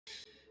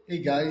Hey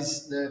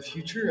guys, the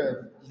future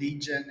of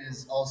lead gen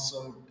is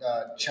also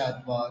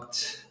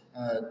chatbot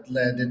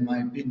led, in my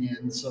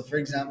opinion. So, for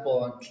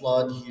example, on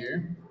Claude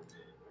here,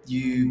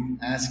 you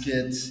ask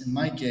it, in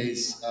my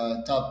case,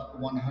 top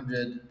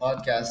 100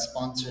 podcast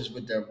sponsors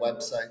with their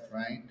website,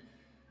 right?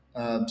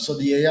 So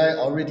the AI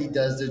already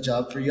does the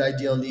job for you.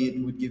 Ideally, it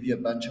would give you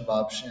a bunch of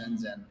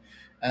options and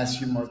ask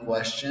you more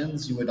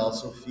questions. You would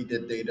also feed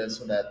it data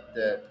so that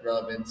the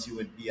relevancy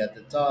would be at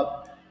the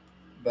top.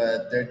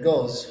 But there it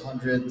goes,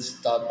 hundreds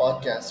top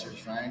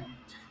podcasters, right?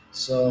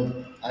 So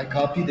I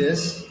copy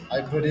this,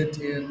 I put it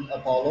in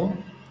Apollo,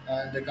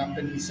 the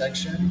company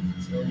section.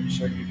 So let me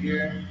show you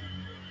here.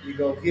 You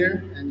go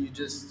here and you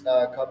just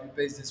copy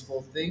paste this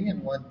full thing,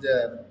 and what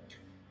the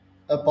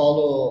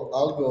Apollo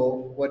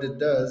algo, what it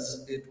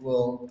does, it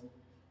will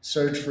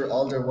search for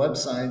all their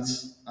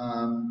websites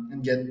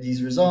and get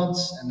these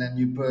results, and then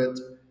you put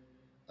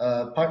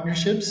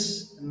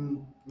partnerships.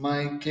 In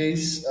my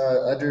case,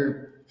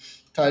 other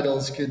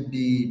titles could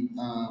be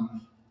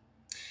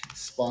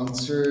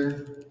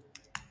sponsor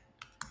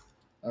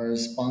or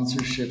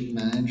sponsorship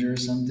manager,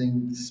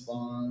 something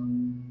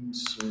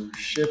sponsorship.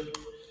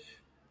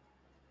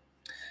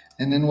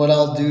 And then what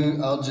I'll do,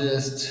 I'll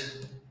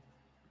just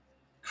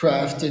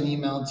craft an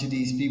email to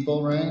these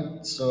people,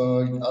 right? So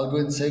I'll go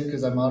and save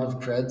because I'm out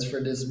of creds for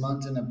this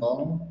month in a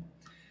bottom.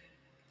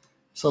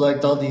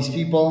 Select all these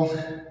people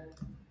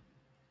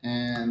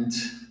and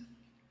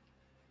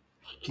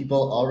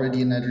people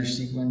already in other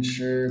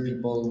sequencer,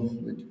 people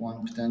with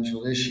one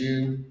potential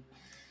issue,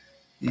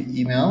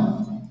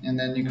 email, and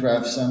then you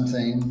craft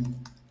something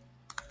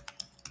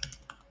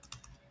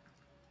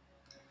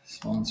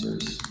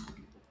sponsors.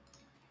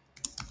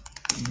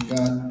 You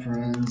got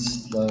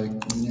friends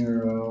like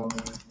Neuro,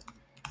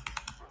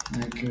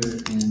 Hacker,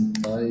 and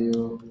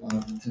Bio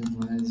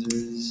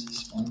Optimizers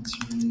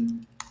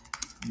sponsoring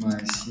my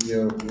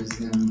CEO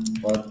Wisdom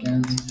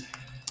podcast.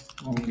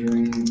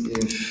 Wondering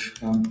if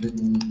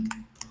company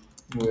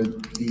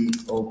would be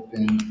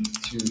open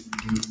to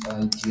the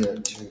idea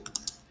to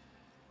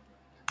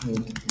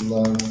would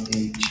love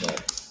a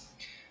chat.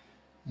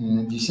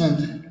 And you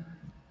send.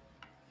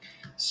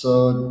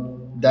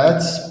 So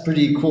that's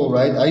pretty cool,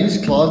 right? I use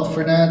Claude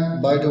for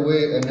that. By the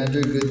way,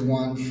 another good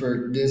one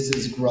for this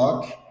is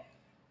Grok,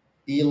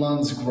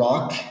 Elon's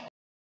Grok.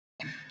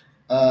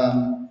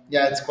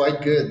 Yeah, it's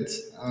quite good.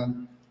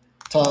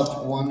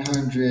 Top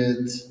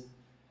 100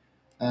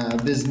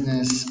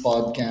 business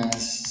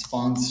podcast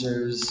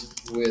sponsors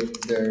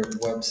with their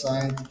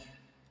website.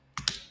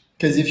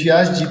 Because if you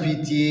ask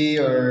GPT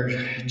or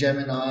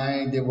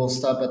Gemini, they will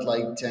stop at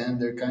like 10.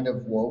 They're kind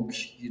of woke,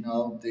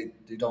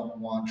 they don't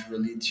want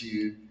really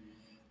to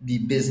be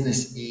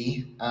business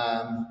y.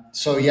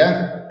 So,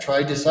 yeah,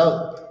 try this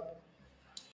out.